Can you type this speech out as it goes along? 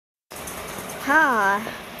Huh,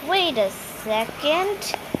 wait a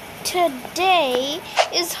second. Today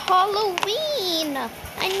is Halloween.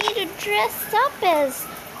 I need to dress up as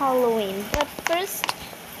Halloween, but first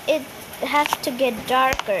it has to get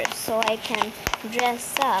darker so I can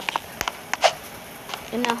dress up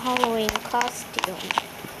in a Halloween costume.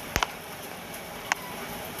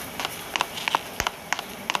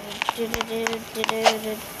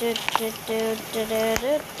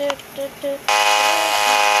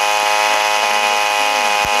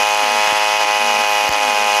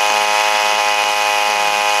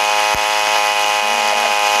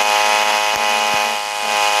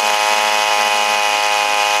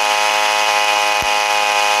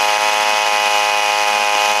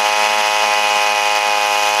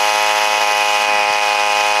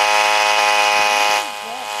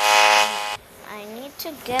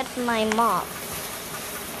 To get my mop.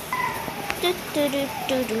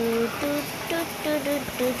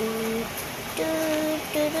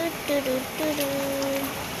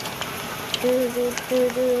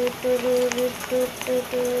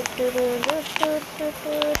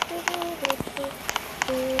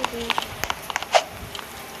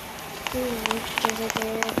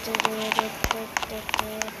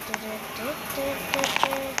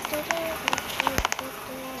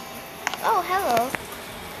 Oh, hello.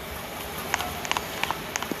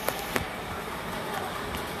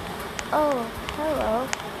 Oh, hello.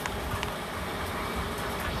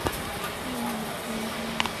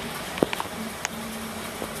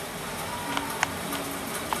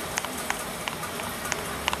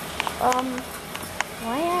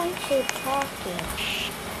 Why aren't you talking?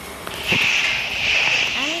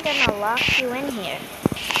 I'm gonna lock you in here.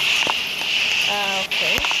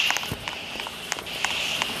 Okay.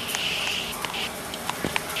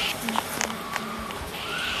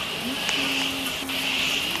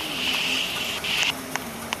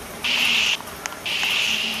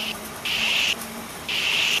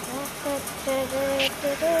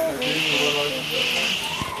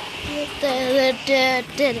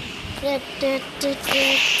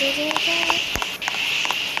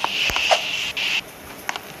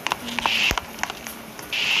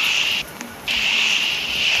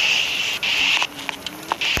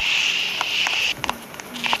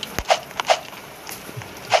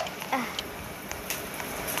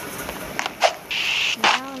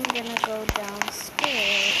 Now I'm gonna go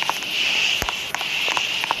downstairs.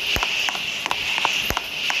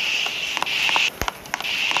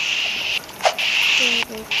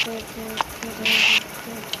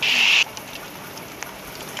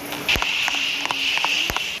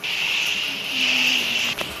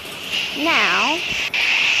 Now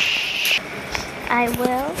I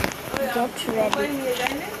will get ready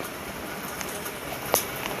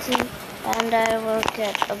and I will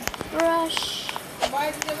get a brush.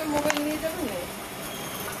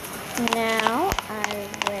 Now I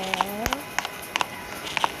will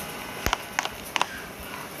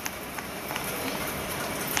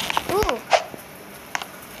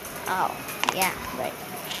yeah, right.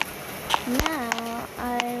 Now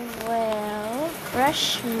I will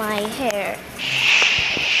brush my hair.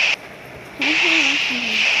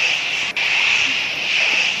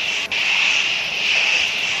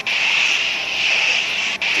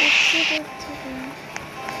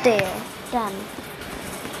 There, done.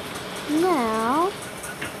 Now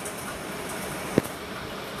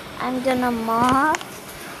I'm gonna mop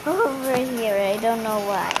over here. I don't know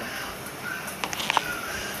why.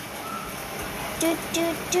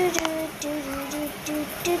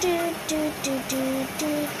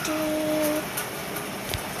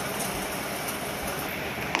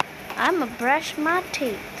 I'ma brush my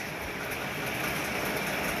teeth.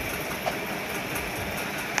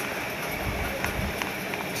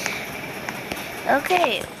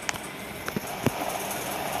 Okay.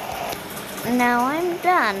 Now I'm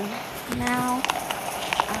done. Now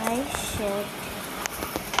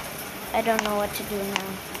I don't know what to do now.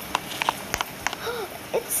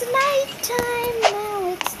 It's nighttime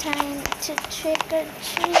now. It's time to trick or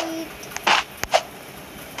treat.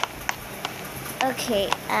 Okay,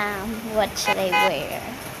 what should I wear?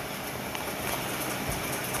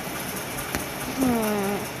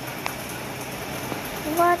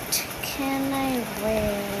 What can I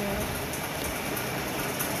wear?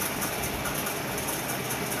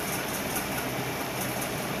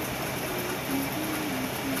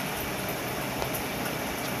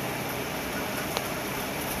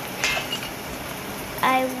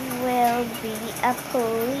 I will be a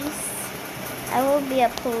police. I will be a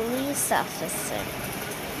police officer.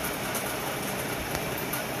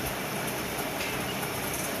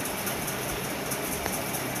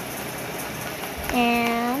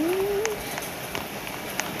 And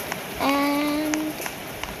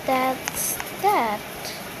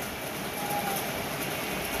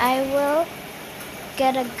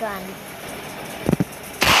get a gun.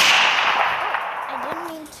 I didn't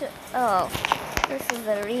mean to. Oh, this is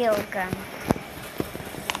a real gun.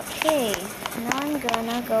 Okay, now I'm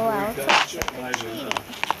gonna go out for trick-or-treating.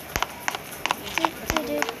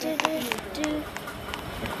 Do.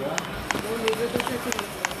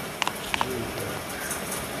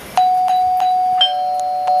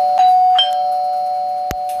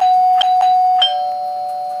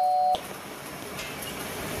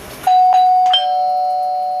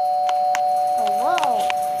 Hello?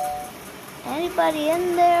 Anybody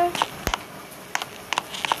in there?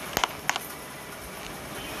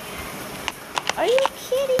 Are you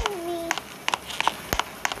kidding me?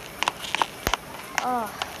 Oh.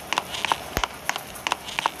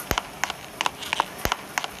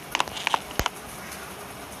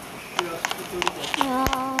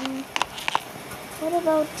 What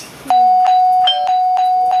about here?